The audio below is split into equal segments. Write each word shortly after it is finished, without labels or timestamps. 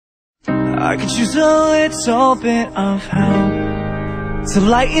I could use a little bit of help to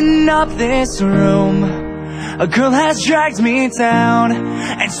lighten up this room. A girl has dragged me down,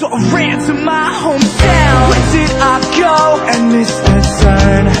 and so I ran to my hometown. Where did I go and miss the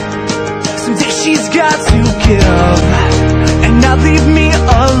turn? Someday she's got to give and not leave me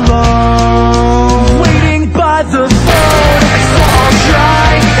alone, waiting by the phone. So I'll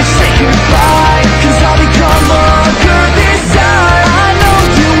try and say goodbye, 'cause I'll become longer this time. I know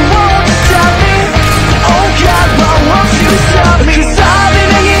you won't stop me. Oh God, why won't you stop me? 'Cause I've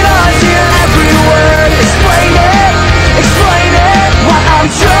been hanging on to your every word. Explain it, why I'm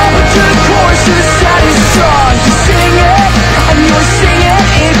jumping to the chorus of the saddest song. You sing it, and you're singing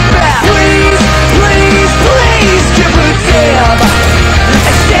it back. Please, please, please give a damn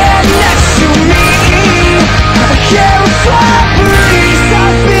and stand next to me. I can't find peace.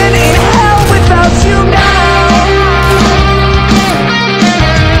 I've been in hell without you now.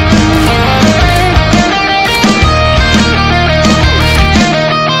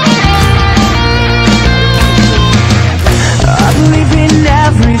 I believe in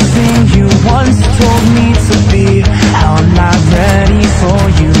everything you once told me to be. How I'm not ready for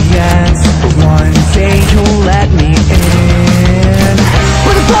you yet, but one day you'll let me in.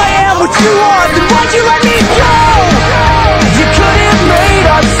 But if I am what you want, then why'd you let me go? You could have made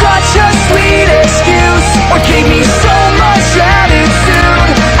up such a sweet excuse, or gave me so much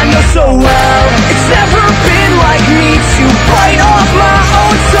attitude. I know so well it's never been like me to bite off my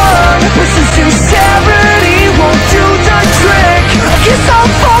own tongue, but since sincerity won't do the trick, I guess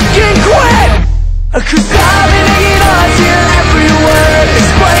I'll fucking quit. 'Cause I've been hanging on to your every word.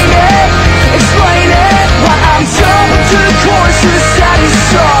 Explain it, why I'm jumping to the chorus of the saddest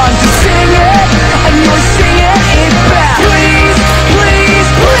song. You sing it, and you're singing it back. Please, please,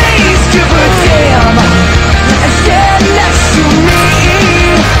 please give a damn and stand next to me.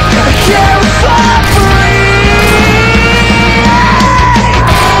 I can't find free.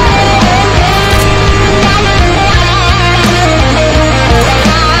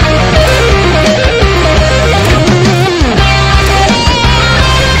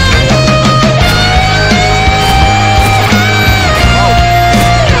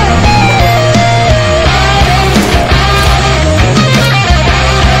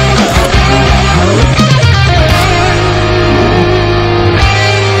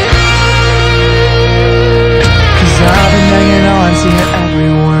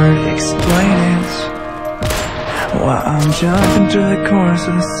 Jumping through the chorus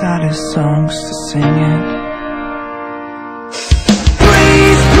of the saddest song.